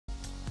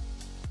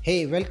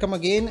Hey, welcome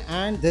again,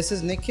 and this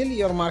is Nikhil,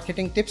 your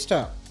marketing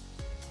tipster.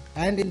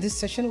 And in this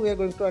session, we are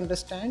going to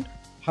understand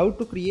how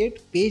to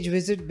create page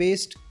visit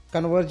based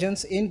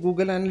conversions in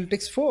Google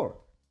Analytics 4.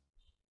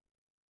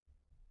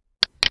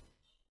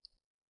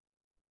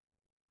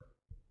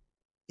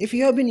 If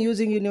you have been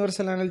using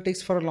Universal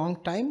Analytics for a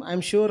long time,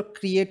 I'm sure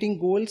creating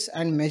goals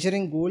and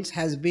measuring goals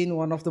has been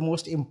one of the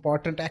most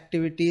important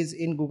activities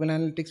in Google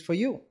Analytics for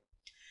you.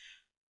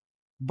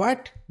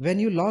 But when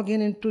you log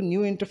in into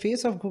new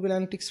interface of Google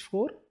Analytics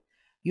 4,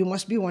 you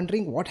must be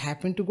wondering what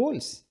happened to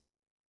goals.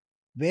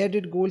 Where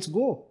did goals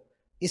go?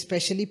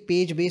 Especially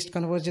page-based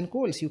conversion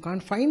goals. You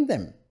can't find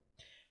them.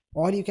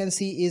 All you can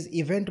see is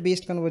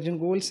event-based conversion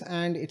goals,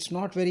 and it's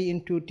not very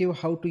intuitive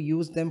how to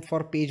use them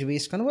for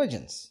page-based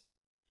conversions.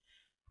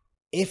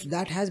 If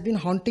that has been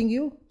haunting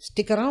you,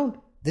 stick around.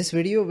 This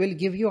video will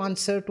give you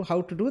answer to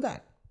how to do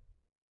that.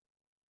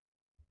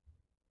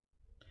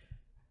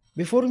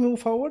 Before we move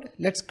forward,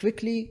 let's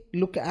quickly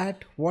look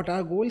at what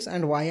are goals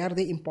and why are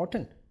they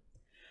important.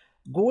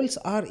 Goals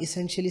are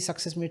essentially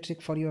success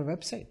metric for your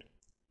website.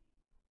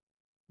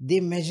 They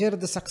measure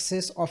the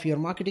success of your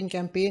marketing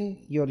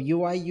campaign, your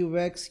UI,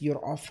 UX, your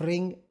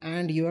offering,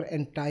 and your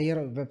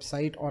entire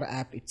website or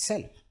app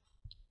itself.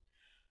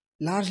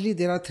 Largely,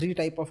 there are three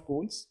types of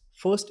goals.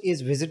 First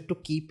is visit to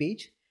key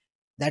page.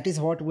 That is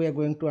what we are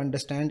going to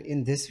understand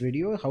in this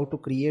video, how to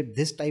create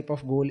this type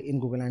of goal in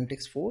Google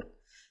Analytics 4.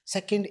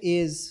 Second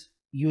is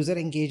user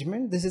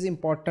engagement. This is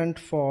important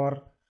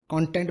for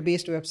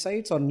content-based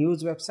websites or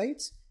news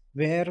websites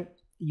where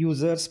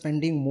users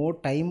spending more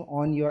time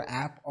on your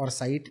app or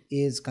site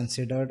is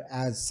considered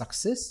as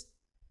success.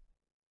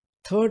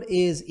 Third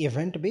is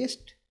event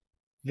based,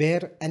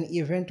 where an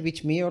event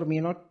which may or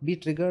may not be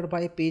triggered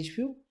by page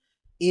view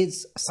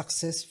is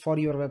success for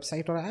your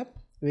website or app,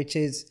 which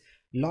is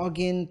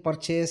login,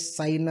 purchase,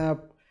 sign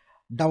up,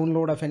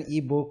 download of an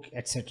ebook,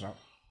 etc.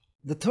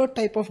 The third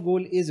type of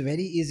goal is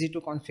very easy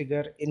to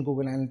configure in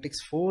Google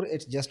Analytics 4.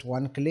 It's just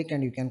one click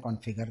and you can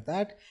configure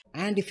that.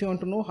 And if you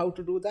want to know how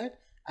to do that,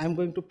 I'm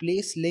going to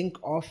place link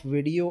of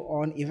video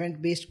on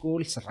event-based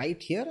goals right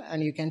here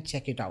and you can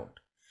check it out.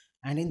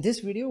 And in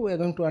this video, we are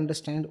going to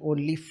understand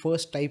only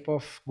first type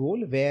of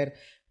goal where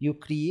you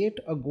create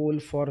a goal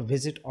for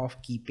visit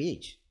of key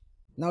page.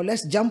 Now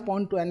let's jump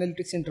on to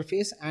Analytics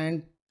interface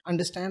and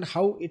understand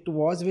how it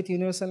was with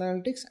Universal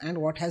Analytics and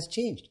what has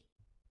changed.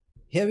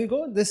 Here we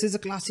go. This is a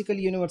classical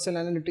Universal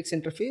Analytics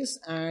interface,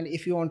 and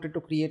if you wanted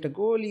to create a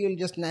goal, you'll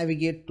just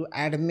navigate to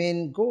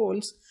admin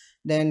goals,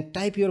 then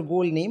type your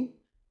goal name,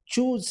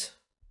 choose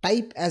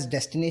type as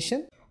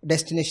destination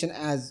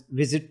as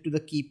visit to the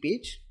key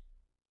page,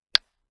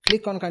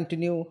 click on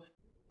continue,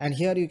 and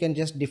here you can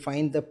just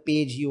define the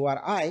page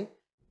URI,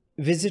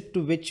 visit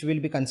to which will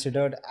be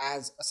considered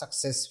as a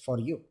success for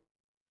you.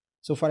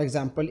 So for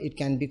example, it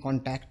can be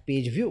contact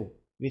page view,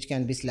 which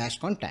can be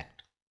 /contact.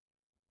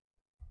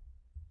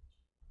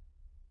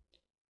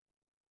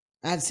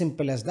 As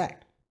simple as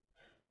that.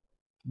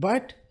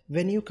 But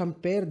when you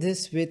compare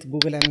this with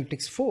Google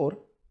Analytics 4,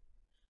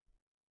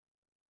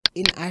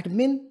 in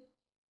admin,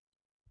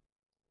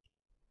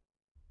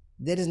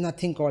 there is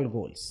nothing called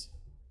goals.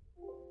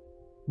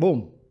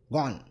 Boom,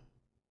 gone.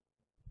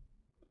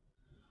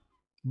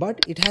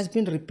 But it has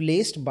been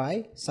replaced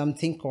by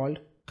something called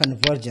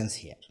conversions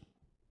here.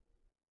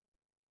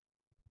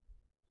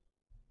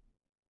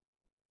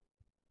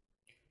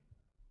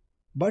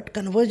 But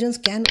conversions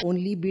can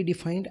only be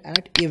defined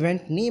at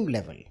event name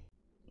level.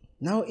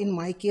 Now in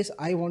my case,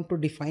 I want to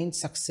define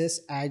success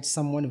as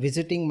someone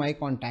visiting my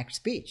contacts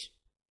page.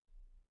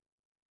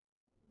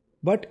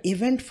 But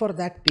event for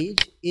that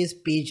page is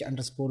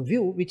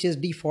page_view, which is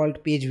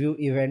default page view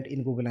event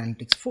in Google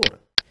Analytics 4.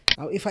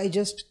 Now if I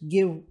just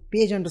give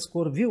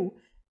page_view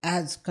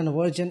as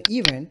conversion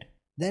event,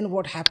 then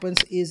what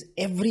happens is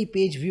every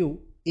page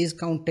view is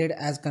counted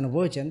as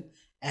conversion,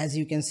 as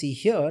you can see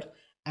here,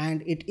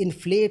 and it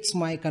inflates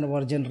my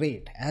conversion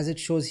rate. As it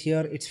shows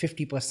here, it's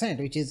 50%,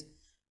 which is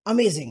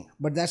amazing,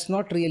 but that's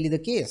not really the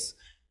case.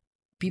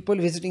 People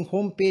visiting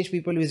home page,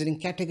 people visiting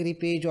category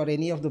page or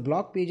any of the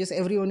blog pages,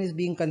 everyone is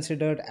being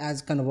considered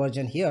as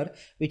conversion here,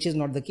 which is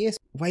not the case.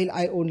 While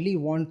I only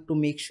want to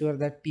make sure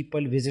that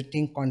people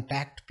visiting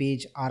contact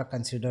page are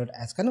considered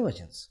as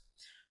conversions.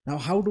 Now,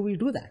 how do we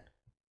do that?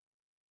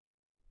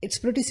 It's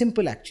pretty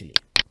simple actually.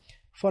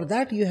 For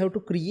that, you have to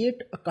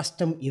create a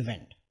custom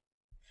event.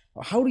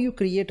 How do you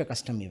create a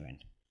custom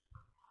event?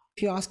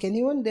 If you ask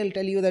anyone, they'll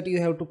tell you that you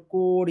have to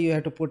code, you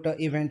have to put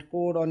an event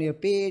code on your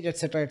page,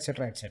 etc,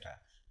 etc, etc.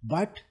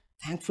 But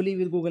thankfully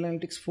with Google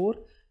Analytics 4,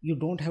 you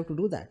don't have to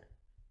do that.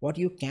 What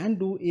you can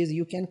do is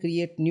you can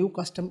create new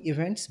custom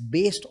events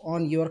based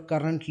on your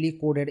currently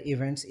coded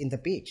events in the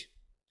page.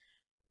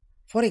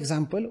 For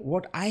example,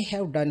 what I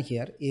have done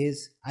here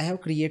is I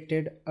have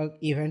created an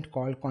event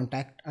called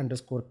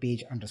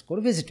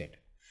contact_page_visited.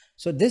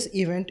 So this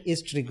event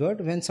is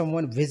triggered when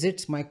someone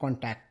visits my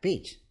contact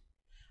page.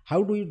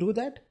 How do you do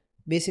that?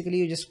 Basically,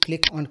 you just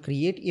click on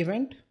create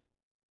event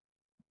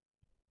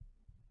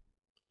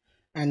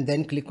and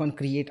then click on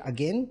create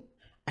again,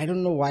 I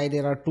don't know why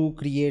there are two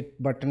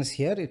create buttons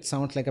here. It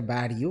sounds like a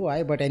bad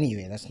UI, but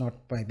anyway, that's not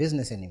my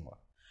business anymore.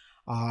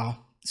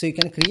 So you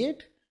can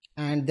create,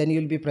 and then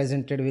you'll be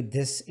presented with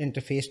this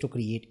interface to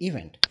create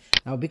event.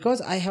 Now, because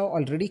I have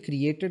already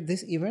created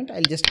this event,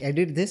 I'll just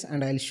edit this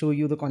and I'll show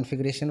you the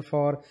configuration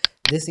for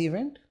this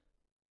event.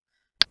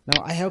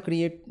 Now I have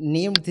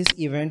named this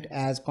event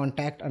as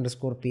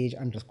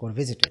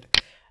contact_page_visited.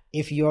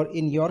 If you're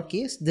in your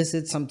case, this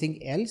is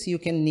something else, you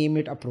can name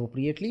it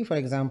appropriately. For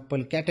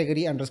example,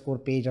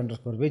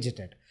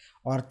 category_page_visited,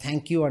 or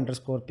thank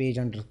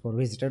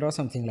you_page_visited, or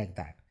something like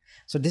that.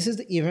 So this is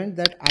the event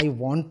that I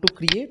want to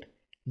create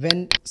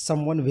when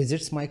someone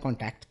visits my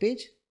contact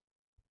page.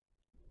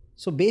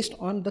 So based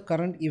on the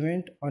current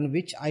event on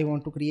which I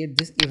want to create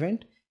this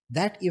event,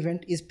 that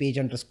event is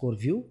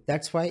page_view.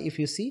 That's why if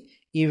you see,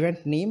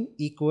 event name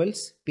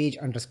equals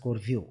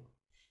page_view,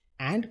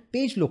 and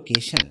page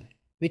location,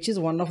 which is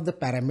one of the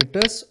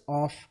parameters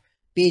of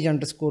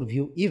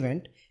page_view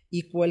event,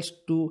 equals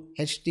to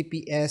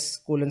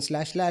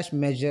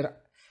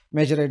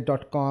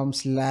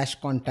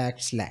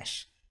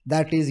https://measureit.com/contact/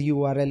 that is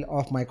URL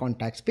of my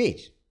contacts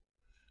page.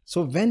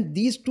 So when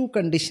these two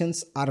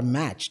conditions are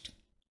matched,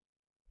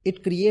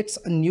 it creates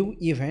a new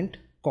event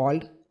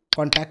called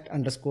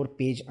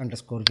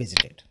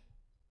contact_page_visited.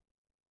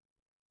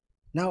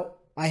 Now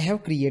I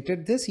have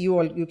created this.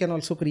 You can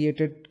also create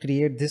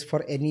this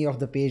for any of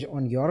the page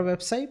on your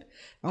website.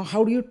 Now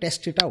how do you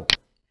test it out?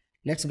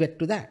 Let's get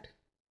to that.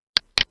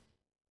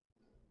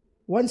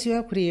 Once you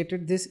have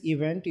created this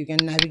event, you can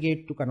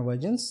navigate to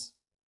conversions,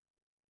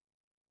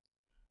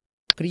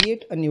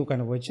 create a new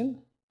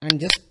conversion, and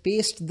just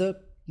paste the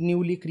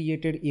newly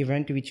created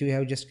event which you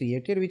have just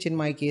created, which in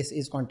my case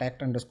is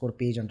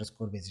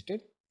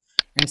contact_page_visited,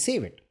 and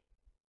save it.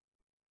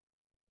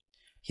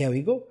 Here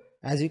we go.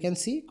 As you can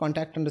see,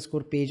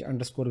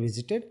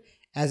 contact_page_visited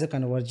as a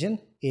conversion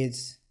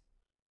is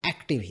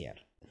active here.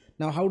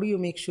 Now how do you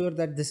make sure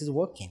that this is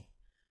working?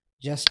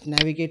 Just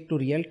navigate to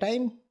real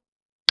time,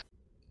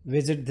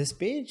 visit this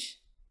page,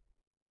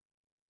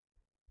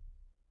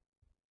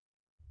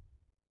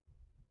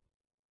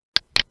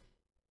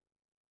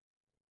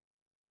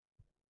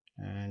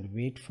 and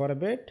wait for a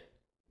bit.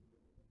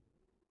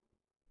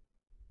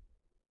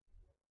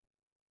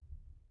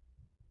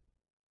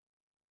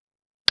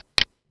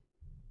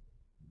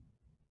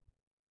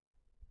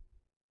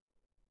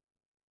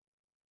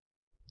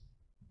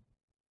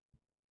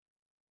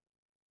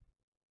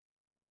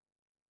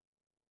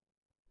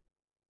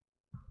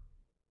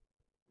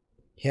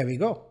 Here we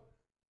go.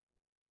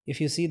 If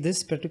you see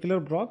this particular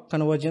block,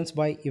 conversions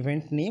by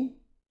event name,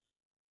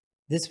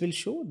 this will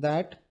show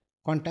that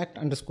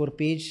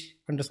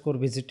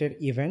contact_page_visited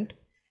event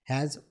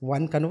has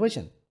one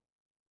conversion,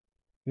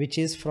 which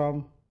is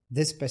from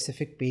this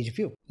specific page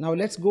view. Now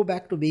let's go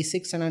back to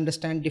basics and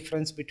understand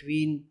difference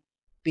between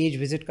page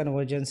visit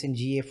conversions in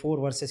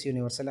GA4 versus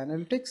Universal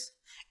Analytics.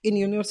 In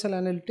Universal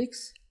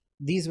Analytics,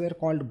 these were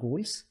called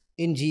goals.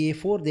 In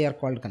GA4, they are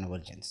called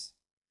conversions.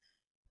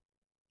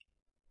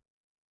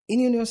 In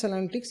Universal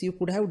Analytics, you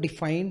could have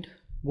defined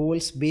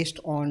goals based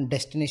on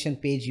destination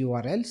page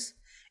URLs.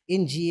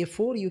 In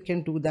GA4, you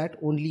can do that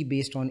only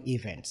based on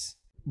events.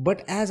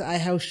 But as I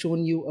have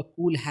shown you a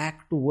cool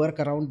hack to work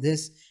around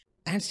this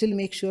and still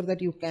make sure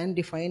that you can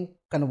define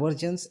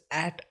conversions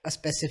at a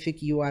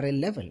specific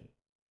URL level.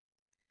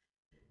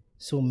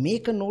 So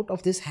make a note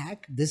of this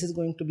hack. This is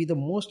going to be the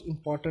most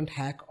important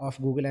hack of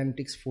Google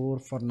Analytics 4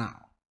 for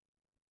now.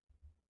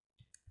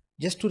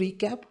 Just to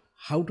recap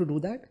how to do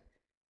that.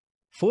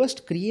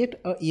 First, create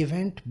an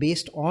event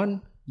based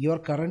on your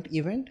current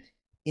event.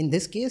 In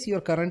this case, your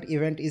current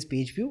event is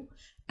page view,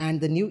 and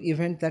the new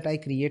event that I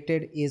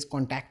created is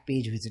contact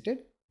page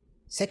visited.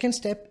 Second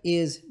step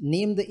is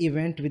name the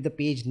event with the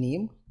page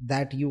name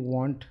that you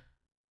want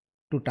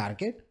to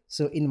target.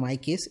 So in my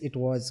case, it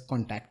was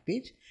contact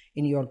page.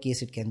 In your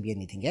case, it can be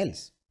anything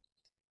else.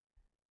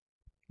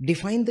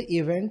 Define the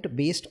event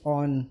based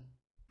on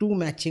two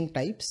matching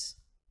types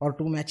or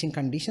two matching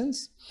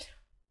conditions.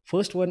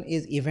 First one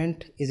is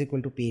event is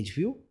equal to page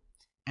view,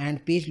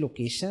 and page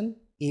location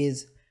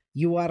is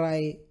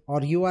URI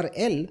or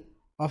URL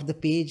of the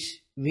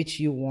page which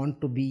you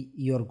want to be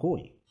your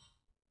goal.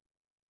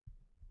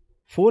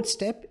 Fourth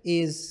step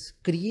is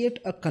create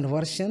a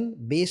conversion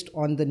based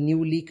on the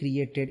newly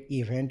created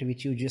event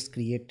which you just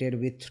created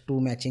with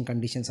two matching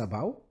conditions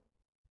above.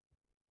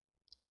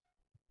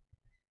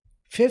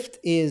 Fifth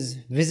is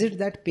visit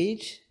that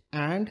page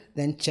and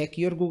then check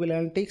your Google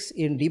Analytics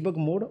in debug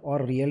mode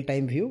or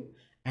real-time view,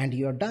 and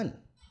you're done.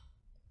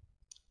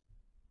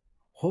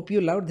 Hope you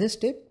loved this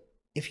tip.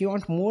 If you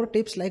want more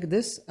tips like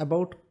this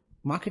about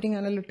marketing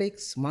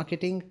analytics,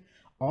 marketing,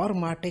 or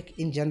MarTech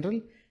in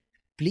general,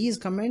 please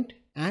comment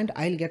and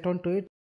I'll get on to it.